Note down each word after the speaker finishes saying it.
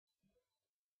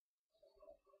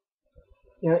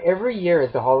Every year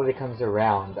as the holiday comes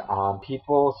around,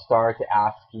 people start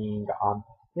asking,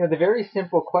 the very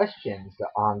simple questions,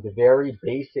 the very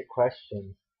basic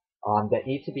questions, that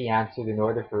need to be answered in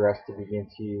order for us to begin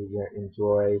to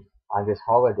enjoy on this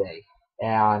holiday.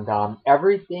 And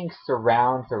everything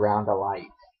surrounds around the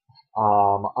lights.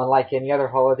 Unlike any other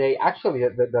holiday, actually,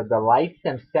 the lights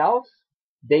themselves,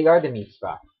 they are the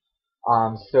mitzvah.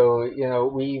 So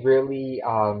we really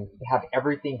have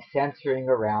everything centering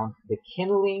around the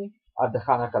kindling of the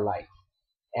Hanukkah lights.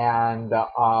 And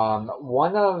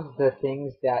one of the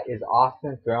things that is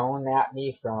often thrown at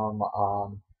me from,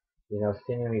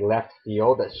 seemingly left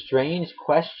field, strange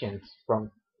questions from,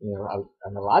 in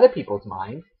a lot of people's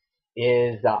minds,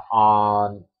 is,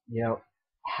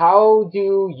 how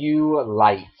do you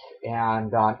light?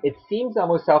 And it seems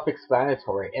almost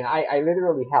self-explanatory. And I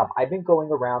literally have. I've been going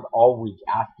around all week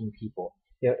asking people,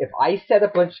 if I set a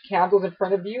bunch of candles in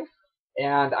front of you,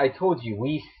 and I told you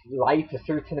we light a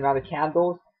certain amount of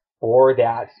candles for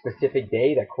that specific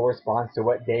day that corresponds to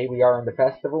what day we are in the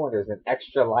festival, and there's an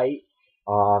extra light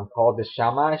called the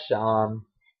Shamash.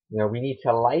 We need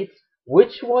to light.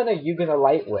 Which one are you going to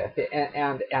light with?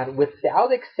 And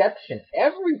without exception,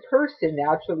 every person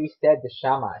naturally said the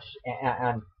Shamash.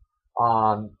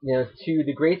 To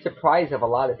the great surprise of a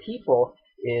lot of people,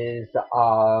 is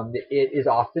it is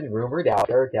often rumored out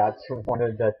there that's one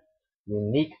of the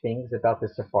unique things about the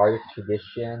Sephardic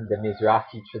tradition, the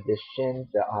Mizrahi tradition,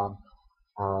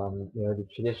 the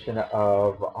tradition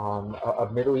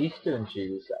of Middle Eastern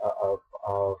Jews,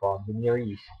 of the Near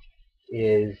East,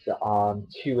 is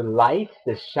to light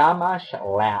the shamash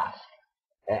last.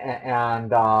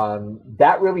 And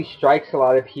that really strikes a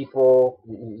lot of people.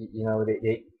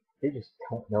 They just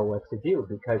don't know what to do,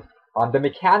 because the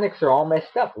mechanics are all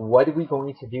messed up. What are we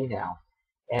going to do now?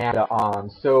 And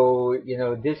so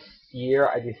this year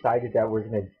I decided that we're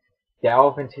going to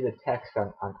delve into the text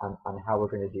on how we're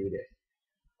going to do this.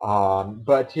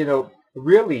 But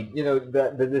really,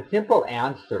 the simple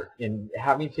answer in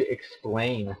having to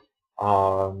explain,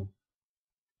 um,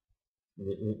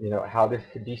 how this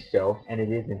could be so, and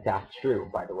it is in fact true,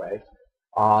 by the way.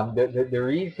 The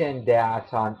reason that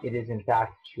it is in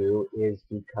fact true is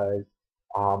because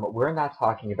we're not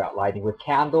talking about lighting with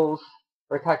candles.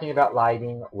 We're talking about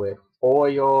lighting with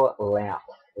oil lamps,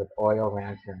 with oil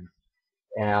lanterns.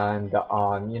 And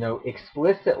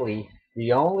explicitly,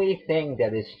 the only thing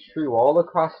that is true all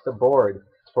across the board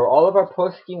for all of our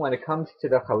poskim when it comes to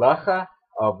the halacha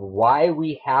of why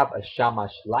we have a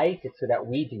shamash light is so that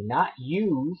we do not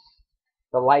use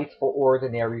the lights for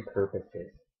ordinary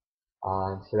purposes.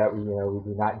 So that we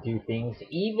do not do things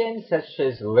even such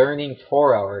as learning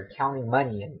Torah or counting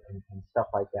money and stuff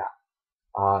like that.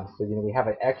 So we have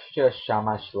an extra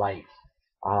shamash light.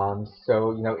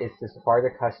 So it's the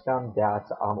Sephardic custom that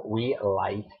we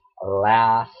light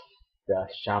last the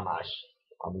shamash.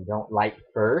 We don't light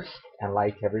first and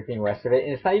light everything rest of it,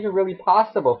 and it's not even really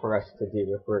possible for us to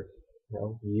do if we're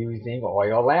using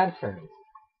oil lanterns.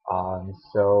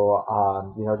 So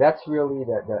that's really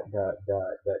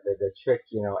the trick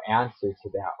answer to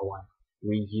that one.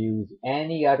 We use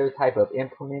any other type of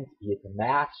implement, be it a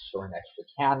match or an extra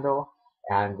candle,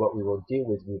 and what we will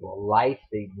do is we will light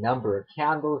the number of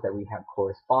candles that we have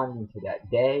corresponding to that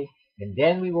day, and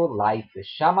then we will light the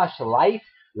shamash light,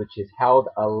 which is held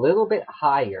a little bit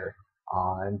higher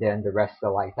than the rest of the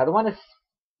lights. I don't want to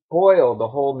spoil the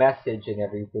whole message and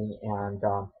everything, and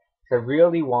so I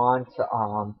really want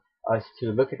us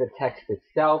to look at the text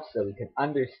itself so we can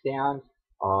understand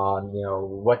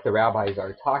what the rabbis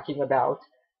are talking about.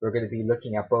 We're going to be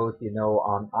looking at both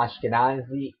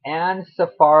Ashkenazi and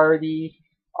Sephardi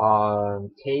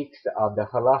takes of the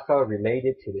halacha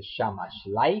related to the shamash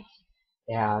light,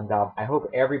 and I hope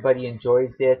everybody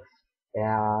enjoys it.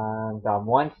 And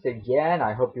once again,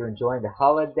 I hope you're enjoying the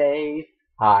holidays.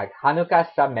 Hag Hanukkah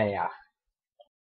Sameach.